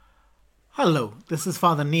Hello, this is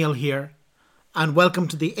Father Neil here, and welcome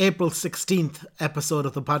to the April 16th episode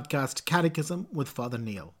of the podcast Catechism with Father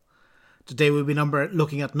Neil. Today we'll be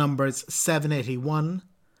looking at numbers 781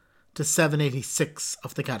 to 786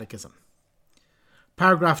 of the Catechism.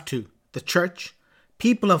 Paragraph 2. The Church,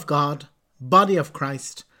 People of God, Body of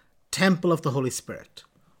Christ, Temple of the Holy Spirit.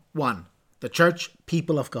 1. The Church,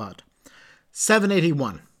 People of God.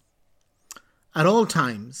 781. At all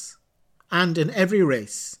times, and in every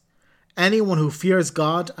race, anyone who fears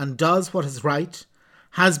God and does what is right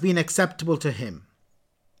has been acceptable to him.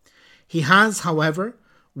 He has, however,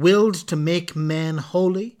 willed to make men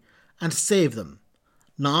holy and save them,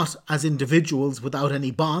 not as individuals without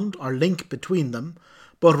any bond or link between them,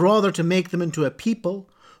 but rather to make them into a people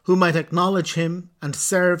who might acknowledge him and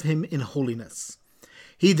serve him in holiness.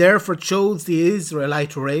 He therefore chose the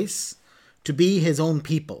Israelite race to be his own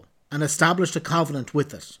people and established a covenant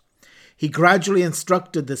with it. He gradually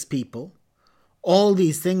instructed this people. All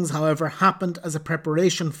these things, however, happened as a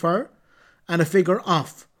preparation for and a figure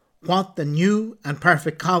of what the new and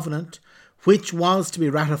perfect covenant, which was to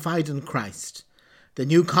be ratified in Christ, the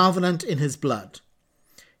new covenant in his blood.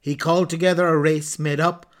 He called together a race made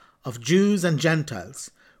up of Jews and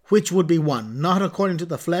Gentiles, which would be one, not according to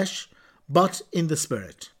the flesh, but in the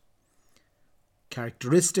Spirit.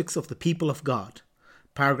 Characteristics of the people of God.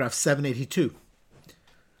 Paragraph 782.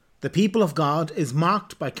 The people of God is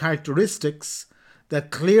marked by characteristics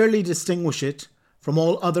that clearly distinguish it from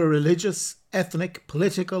all other religious, ethnic,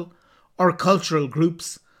 political, or cultural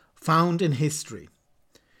groups found in history.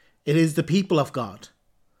 It is the people of God.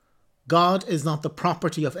 God is not the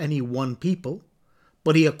property of any one people,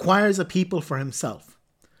 but he acquires a people for himself,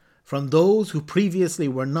 from those who previously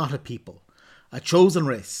were not a people, a chosen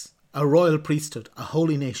race, a royal priesthood, a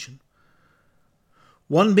holy nation.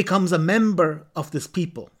 One becomes a member of this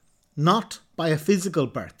people, not by a physical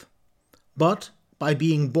birth, but by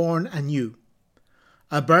being born anew,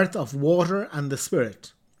 a birth of water and the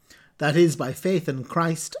Spirit, that is, by faith in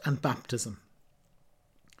Christ and baptism.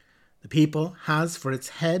 The people has for its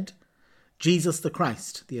head Jesus the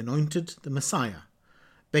Christ, the Anointed, the Messiah,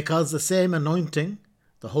 because the same anointing,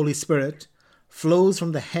 the Holy Spirit, flows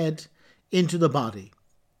from the head into the body.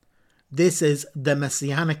 This is the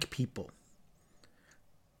Messianic people.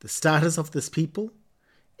 The status of this people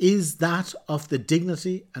is that of the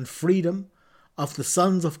dignity and freedom of the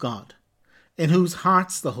sons of God, in whose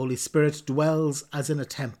hearts the Holy Spirit dwells as in a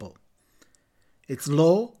temple. Its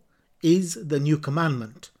law is the new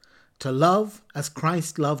commandment, to love as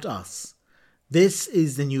Christ loved us. This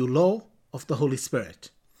is the new law of the Holy Spirit.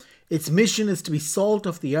 Its mission is to be salt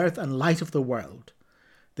of the earth and light of the world.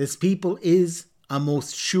 This people is a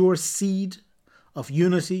most sure seed of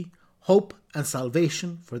unity, hope, and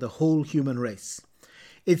salvation for the whole human race.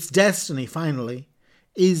 Its destiny, finally,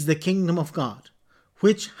 is the kingdom of God,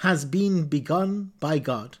 which has been begun by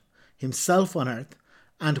God himself on earth,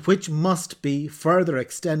 and which must be further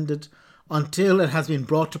extended until it has been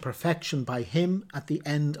brought to perfection by him at the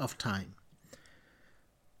end of time.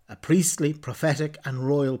 A priestly, prophetic, and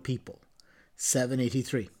royal people.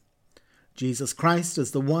 783. Jesus Christ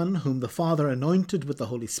is the one whom the Father anointed with the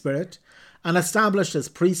Holy Spirit and established as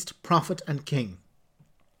priest, prophet, and king.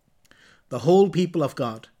 The whole people of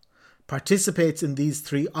God participates in these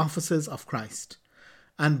three offices of Christ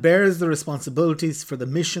and bears the responsibilities for the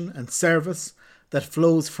mission and service that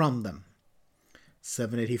flows from them.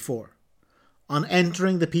 784. On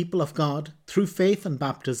entering the people of God through faith and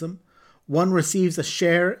baptism, one receives a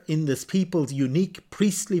share in this people's unique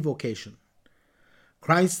priestly vocation.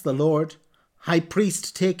 Christ the Lord, high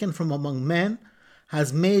priest taken from among men,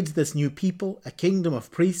 has made this new people a kingdom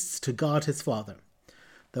of priests to God his Father.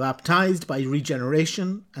 The baptized by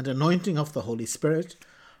regeneration and anointing of the Holy Spirit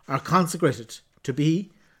are consecrated to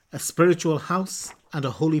be a spiritual house and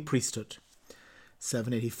a holy priesthood.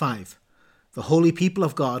 785. The holy people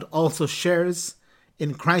of God also shares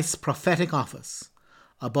in Christ's prophetic office,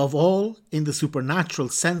 above all in the supernatural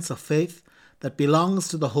sense of faith that belongs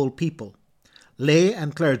to the whole people, lay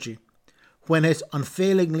and clergy, when it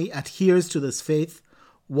unfailingly adheres to this faith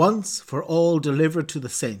once for all delivered to the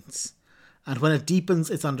saints, and when it deepens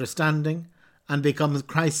its understanding and becomes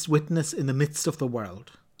Christ's witness in the midst of the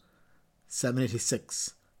world.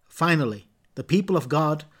 786. Finally, the people of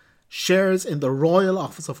God shares in the royal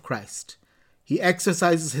office of Christ. He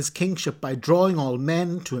exercises his kingship by drawing all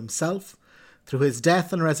men to himself through his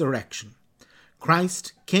death and resurrection.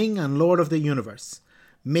 Christ, King and Lord of the universe,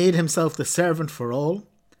 made himself the servant for all,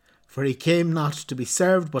 for he came not to be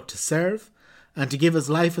served but to serve, and to give his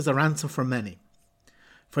life as a ransom for many.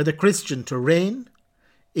 For the Christian to reign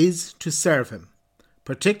is to serve him,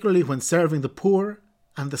 particularly when serving the poor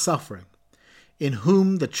and the suffering. in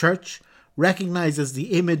whom the church recognizes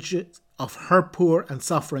the image of her poor and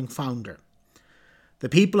suffering founder. The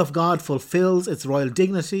people of God fulfills its royal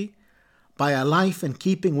dignity by a life in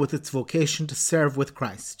keeping with its vocation to serve with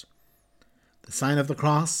Christ. The sign of the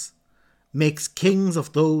cross makes kings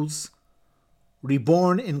of those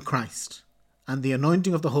reborn in Christ, and the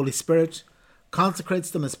anointing of the Holy Spirit consecrates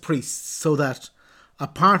them as priests, so that,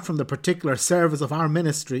 apart from the particular service of our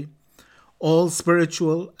ministry, all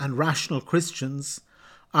spiritual and rational Christians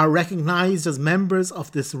are recognized as members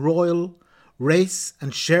of this royal race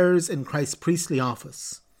and sharers in Christ's priestly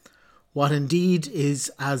office, what indeed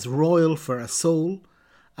is as royal for a soul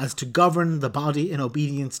as to govern the body in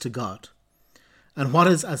obedience to God, and what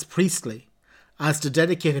is as priestly as to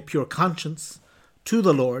dedicate a pure conscience to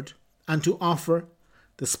the Lord and to offer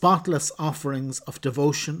the spotless offerings of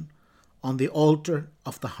devotion on the altar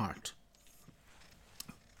of the heart.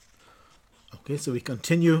 Okay, so we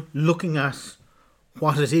continue looking at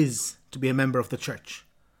what it is to be a member of the church.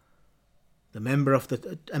 A member of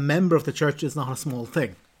the church is not a small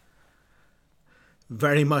thing.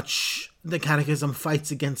 Very much the Catechism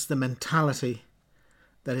fights against the mentality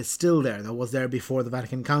that is still there, that was there before the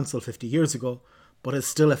Vatican Council 50 years ago, but is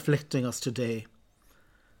still afflicting us today.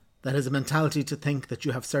 That is a mentality to think that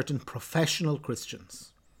you have certain professional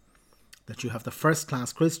Christians, that you have the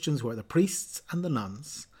first-class Christians who are the priests and the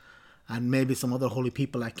nuns, and maybe some other holy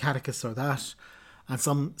people like catechists or that, and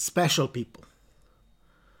some special people.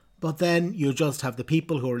 But then you just have the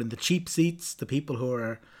people who are in the cheap seats, the people who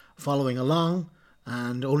are following along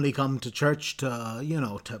and only come to church to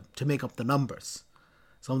make up the numbers.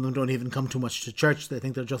 Some of them don't even come too much to church. They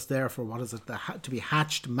think they're just there for, to be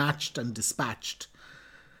hatched, matched and dispatched.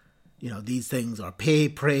 These things are pay,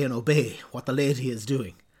 pray and obey, what the laity is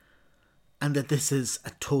doing. And that this is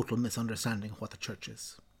a total misunderstanding of what the church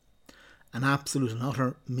is. An absolute and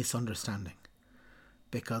utter misunderstanding.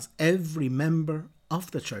 Because every member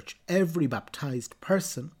of the church, every baptized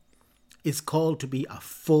person, is called to be a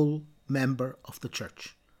full member of the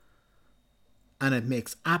church. And it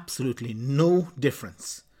makes absolutely no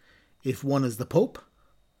difference if one is the Pope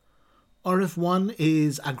or if one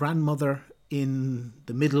is a grandmother in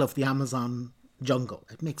the middle of the Amazon jungle.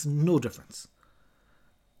 It makes no difference.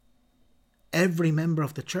 Every member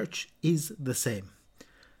of the church is the same.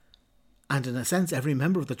 And in a sense, every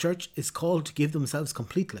member of the church is called to give themselves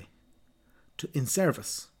completely in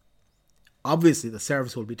service. Obviously, the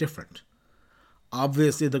service will be different.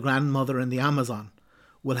 Obviously, the grandmother in the Amazon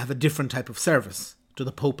will have a different type of service to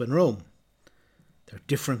the Pope in Rome. There are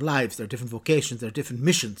different lives, there are different vocations, there are different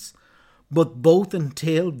missions, but both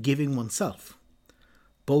entail giving oneself.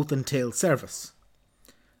 Both entail service.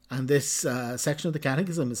 And this section of the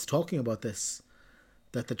Catechism is talking about this,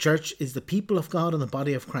 that the church is the people of God and the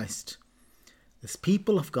body of Christ. This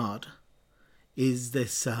people of God is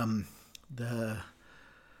this the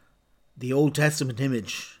Old Testament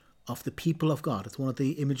image of the people of God. It's one of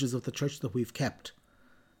the images of the church that we've kept.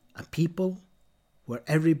 A people where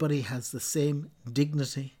everybody has the same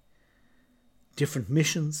dignity, different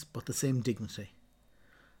missions, but the same dignity.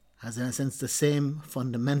 Has in a sense the same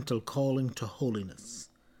fundamental calling to holiness.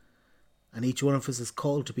 And each one of us is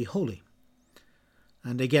called to be holy.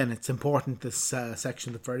 And again, it's important, this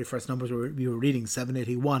section, the very first numbers we were reading,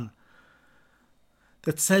 781,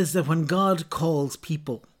 that says that when God calls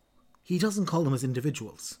people, he doesn't call them as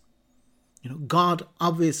individuals. God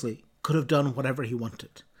obviously could have done whatever he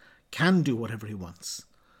wanted, can do whatever he wants.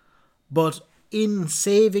 But in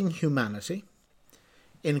saving humanity,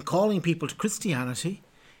 in calling people to Christianity,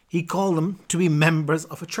 he called them to be members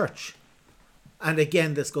of a church. And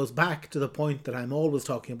again, this goes back to the point that I'm always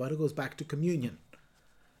talking about. It goes back to communion.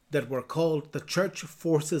 That we're called, the church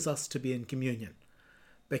forces us to be in communion.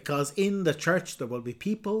 Because in the church there will be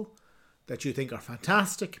people that you think are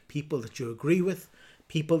fantastic, people that you agree with,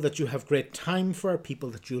 people that you have great time for, people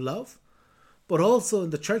that you love. But also in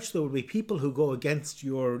the church there will be people who go against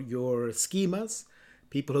your schemas,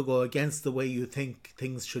 people who go against the way you think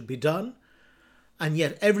things should be done. And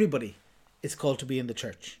yet everybody is called to be in the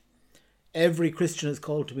church. Every Christian is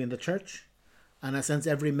called to be in the church. And in a sense,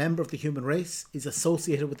 every member of the human race is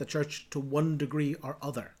associated with the church to one degree or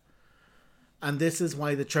other. And this is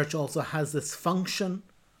why the church also has this function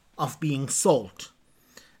of being salt.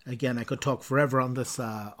 Again, I could talk forever on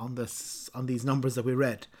these numbers that we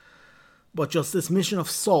read. But just this mission of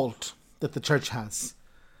salt that the church has.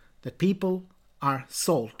 That people are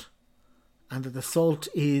salt. And that the salt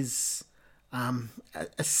is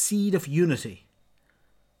a seed of unity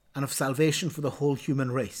and of salvation for the whole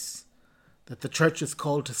human race. That the church is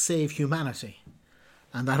called to save humanity.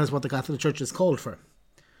 And that is what the Catholic Church is called for.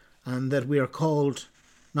 And that we are called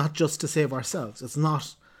not just to save ourselves. It's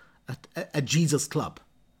not a Jesus club.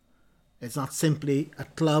 It's not simply a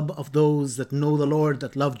club of those that know the Lord,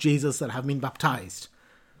 that love Jesus, that have been baptized.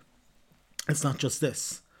 It's not just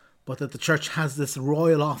this, but that the church has this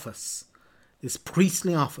royal office, this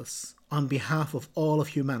priestly office on behalf of all of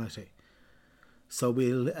humanity. So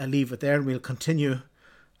we'll leave it there and we'll continue.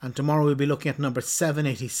 And tomorrow we'll be looking at number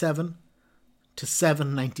 787 to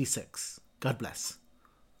 796. God bless.